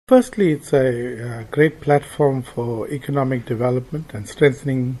Firstly, it's a great platform for economic development and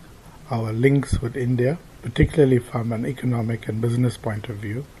strengthening our links with India, particularly from an economic and business point of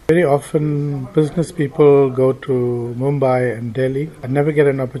view. Very often, business people go to Mumbai and Delhi and never get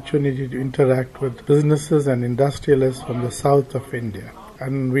an opportunity to interact with businesses and industrialists from the south of India.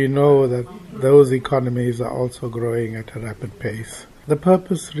 And we know that those economies are also growing at a rapid pace. The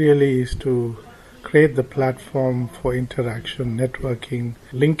purpose really is to create the platform for interaction, networking,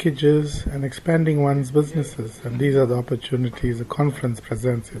 linkages, and expanding one's businesses. And these are the opportunities the conference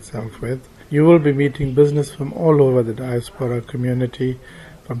presents itself with. You will be meeting business from all over the diaspora community,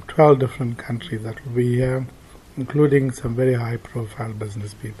 from 12 different countries that will be here, including some very high-profile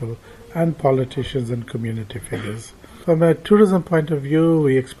business people and politicians and community figures. From a tourism point of view,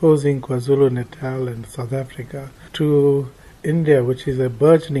 we're exposing KwaZulu-Natal and South Africa to India, which is a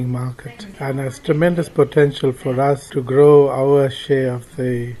burgeoning market and has tremendous potential for us to grow our share of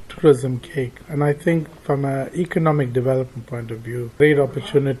the tourism cake. And I think from an economic development point of view, great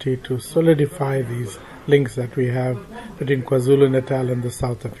opportunity to solidify these links that we have between KwaZulu-Natal and the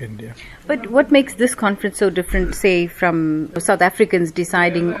south of India. But what makes this conference so different, say, from South Africans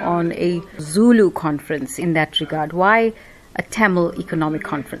deciding on a Zulu conference in that regard? Why a Tamil economic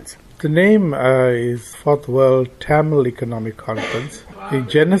conference? The name is Fourth World Tamil Economic Conference. The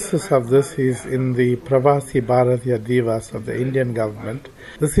genesis of this is in the Pravasi Bharatiya Divas of the Indian government.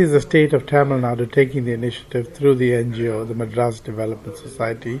 This is the state of Tamil Nadu taking the initiative through the NGO, the Madras Development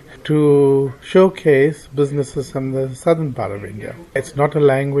Society, to showcase businesses from the southern part of India. It's not a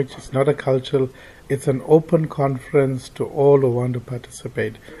language, it's not a cultural, it's an open conference to all who want to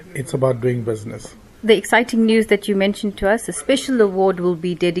participate. It's about doing business. The exciting news that you mentioned to us, a special award will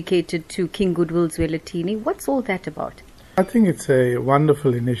be dedicated to King Goodwill Zwelithini. What's all that about? I think it's a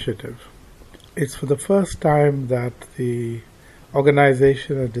wonderful initiative. It's for the first time that the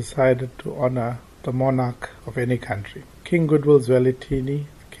organization has decided to honor the monarch of any country. King Goodwill Zwelithini,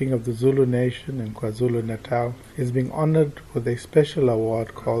 King of the Zulu Nation in KwaZulu-Natal, is being honored with a special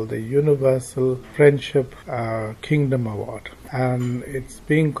award called the Universal Friendship Kingdom Award. And it's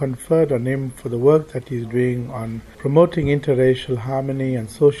being conferred on him for the work that he's doing on promoting interracial harmony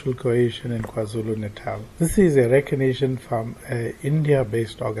and social cohesion in KwaZulu-Natal. This is a recognition from an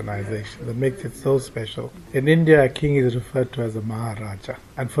India-based organization that makes it so special. In India, a king is referred to as a Maharaja.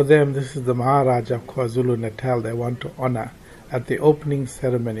 And for them, this is the Maharaja of KwaZulu-Natal they want to honor at the opening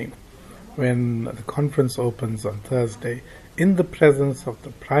ceremony when the conference opens on Thursday, in the presence of the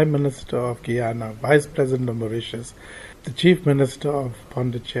Prime Minister of Guyana, Vice President of Mauritius, the Chief Minister of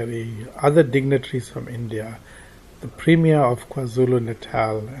Pondicherry, other dignitaries from India, the Premier of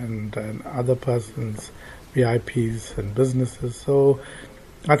KwaZulu-Natal, and other persons, VIPs and businesses. So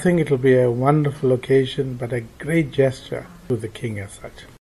I think it will be a wonderful occasion, but a great gesture to the King as such.